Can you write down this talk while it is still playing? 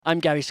I'm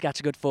Gary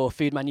Scattergood for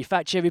Food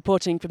Manufacture,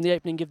 reporting from the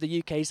opening of the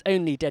UK's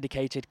only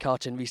dedicated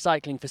carton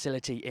recycling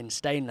facility in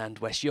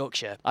Stainland, West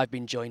Yorkshire. I've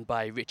been joined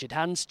by Richard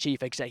Hans,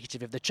 Chief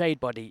Executive of the trade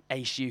body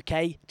ACE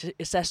UK, to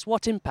assess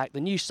what impact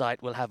the new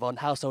site will have on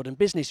household and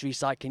business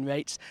recycling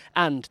rates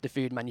and the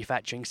food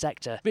manufacturing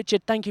sector.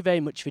 Richard, thank you very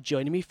much for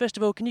joining me. First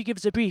of all, can you give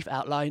us a brief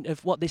outline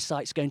of what this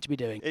site's going to be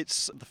doing?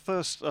 It's the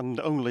first and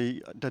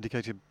only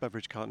dedicated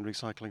beverage carton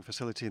recycling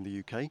facility in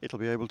the UK. It'll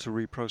be able to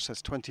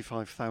reprocess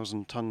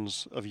 25,000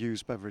 tonnes of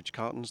used beverage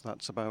cartons.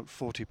 That's about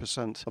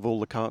 40% of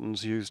all the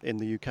cartons used in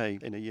the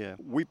UK in a year.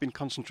 We've been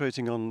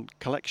concentrating on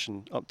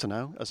collection up to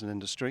now as an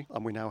industry,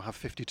 and we now have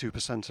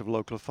 52% of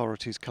local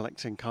authorities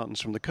collecting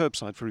cartons from the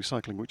curbside for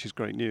recycling, which is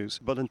great news.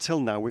 But until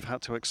now, we've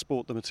had to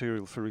export the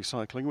material for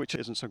recycling, which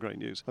isn't so great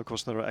news. Of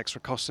course, there are extra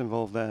costs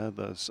involved there.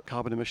 There's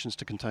carbon emissions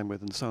to contend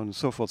with and so on and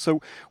so forth.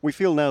 So we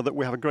feel now that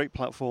we have a great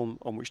platform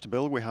on which to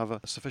build. We have a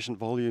sufficient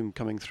volume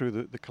coming through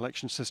the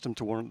collection system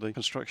to warrant the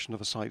construction of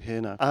a site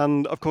here now.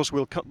 And of course,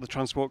 we'll cut the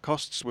transport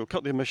costs, we'll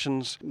cut the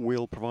emissions,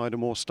 we'll provide a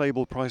more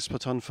stable price per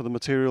tonne for the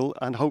material,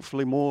 and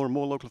hopefully more and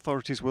more local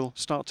authorities will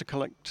start to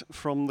collect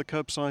from the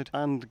curbside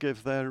and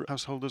give their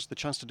householders the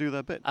chance to do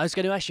their bit. I was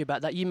going to ask you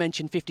about that. You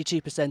mentioned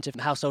 52%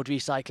 of household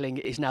recycling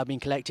is now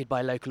being collected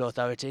by local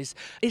authorities.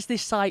 Is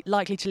this site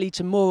likely to lead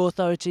to more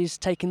authorities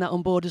taking that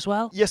on board as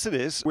well? Yes, it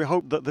is. We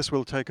hope that this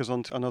will take us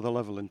on to another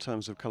level in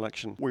terms of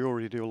collection. We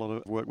already do a lot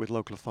of work with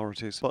local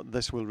authorities, but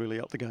this will really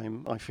up the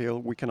game. I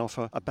feel we can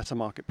offer a better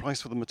market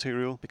price for the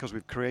material because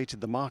we've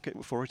created the market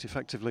for it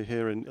effectively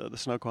here in the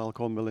Snow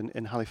Corn Mill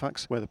in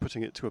Halifax, where they're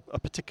putting it to a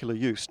particular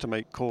use to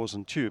make cores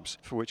and tubes,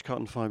 for which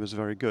carton fibre is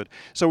very good.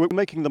 So we're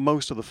making the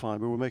most of the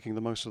fibre, we're making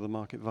the most of the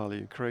market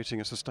value,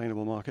 creating a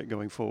sustainable market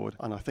going forward,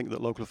 and I think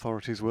that local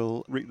authorities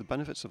will reap the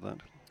benefits of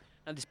that.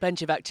 And there's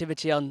plenty of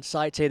activity on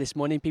site here this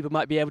morning. People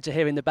might be able to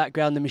hear in the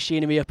background the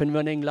machinery up and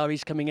running,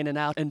 lorries coming in and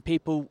out, and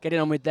people getting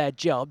on with their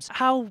jobs.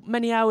 How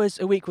many hours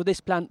a week will this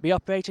plant be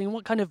operating, and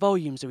what kind of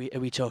volumes are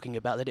we talking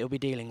about that it'll be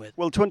dealing with?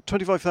 Well,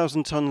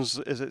 25,000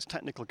 tonnes is its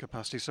technical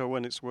capacity, so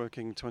when it's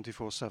working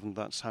 24/7,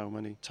 that's how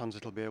many tonnes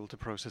it'll be able to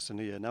process in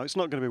a year. Now, it's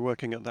not going to be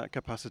working at that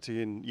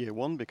capacity in year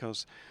one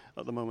because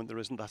at the moment there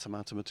isn't that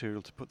amount of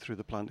material to put through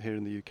the plant here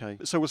in the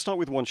UK. So we'll start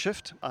with one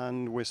shift,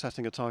 and we're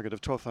setting a target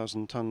of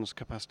 12,000 tonnes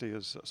capacity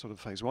as sort of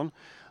phase one,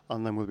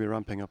 and then we'll be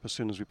ramping up as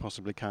soon as we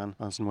possibly can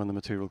as and when the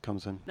material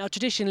comes in. Now,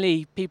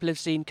 traditionally, people have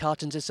seen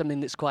cartons as something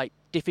that's quite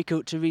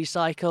difficult to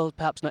recycle,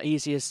 perhaps not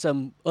easy as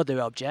some other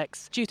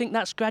objects. Do you think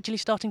that's gradually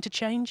starting to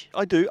change?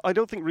 I do. I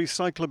don't think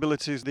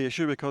recyclability is the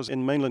issue because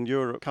in mainland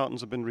Europe, cartons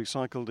have been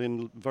recycled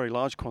in very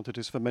large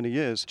quantities for many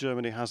years.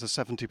 Germany has a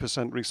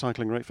 70%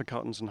 recycling rate for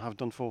cartons and have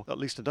done for at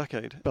least a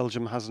decade.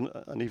 Belgium has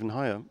an even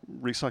higher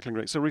recycling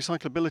rate. So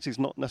recyclability is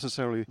not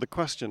necessarily the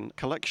question.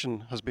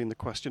 Collection has been the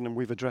question, and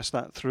we've addressed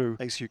that through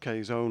ACE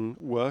UK's own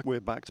work.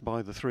 We're backed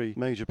by the three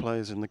major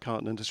players in the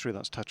carton industry,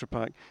 that's Tetra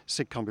Pak,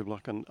 Sig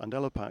Combibloc and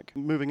Elopak.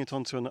 Moving it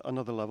on to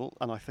another level,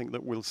 and I think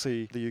that we'll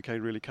see the UK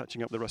really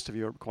catching up the rest of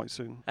Europe quite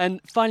soon. And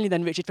finally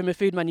then, Richard, from a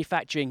food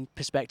manufacturing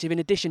perspective, in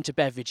addition to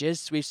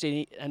beverages, we've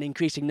seen an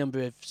increasing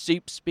number of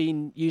soups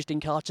being used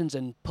in cartons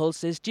and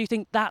pulses. Do you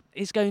think that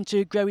is going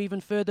to grow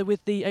even further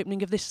with the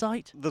opening of this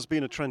site? There's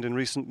been a trend in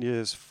recent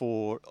years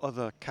for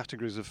other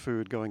categories of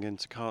food going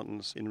into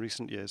cartons in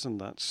recent years, and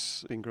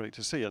that's been great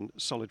to see, and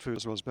solid food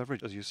as well as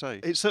beverage, as you say.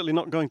 It's certainly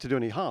not going to do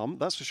any harm,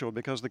 that's for sure,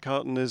 because the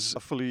carton is a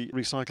fully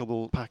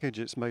recyclable package.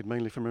 It's made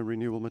mainly from a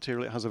renewable material.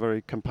 It has a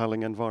very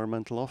compelling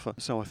environmental offer.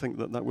 So I think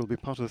that will be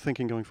part of the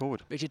thinking going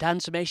forward. Richard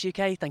Hans from ACE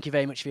UK, thank you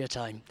very much for your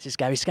time. This is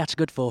Gary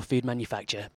Scattergood for Food Manufacture.